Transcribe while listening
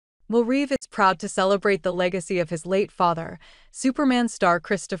Will Reeve is proud to celebrate the legacy of his late father, Superman star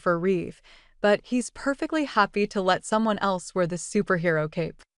Christopher Reeve, but he's perfectly happy to let someone else wear the superhero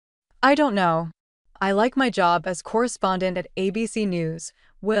cape. I don't know. I like my job as correspondent at ABC News,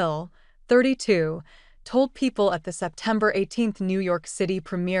 Will, 32, told People at the September 18th New York City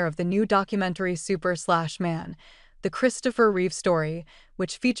premiere of the new documentary Super/Man, the Christopher Reeve story,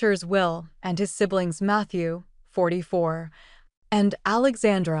 which features Will and his siblings Matthew, 44, and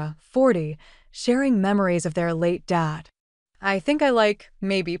Alexandra, 40, sharing memories of their late dad. I think I like,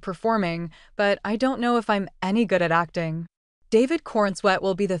 maybe, performing, but I don't know if I'm any good at acting. David Corenswet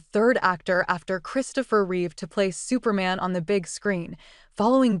will be the third actor after Christopher Reeve to play Superman on the big screen,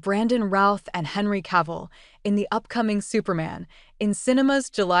 following Brandon Routh and Henry Cavill in the upcoming Superman in cinemas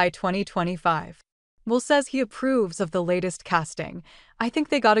July 2025. Will says he approves of the latest casting. I think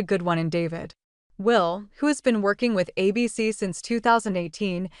they got a good one in David. Will, who has been working with ABC since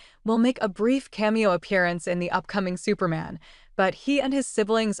 2018, will make a brief cameo appearance in the upcoming Superman, but he and his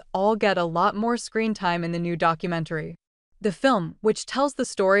siblings all get a lot more screen time in the new documentary. The film, which tells the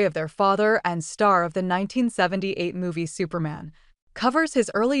story of their father and star of the 1978 movie Superman, covers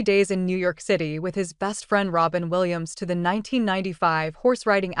his early days in New York City with his best friend Robin Williams to the 1995 horse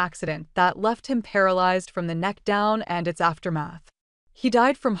riding accident that left him paralyzed from the neck down and its aftermath. He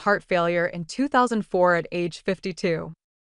died from heart failure in 2004 at age 52.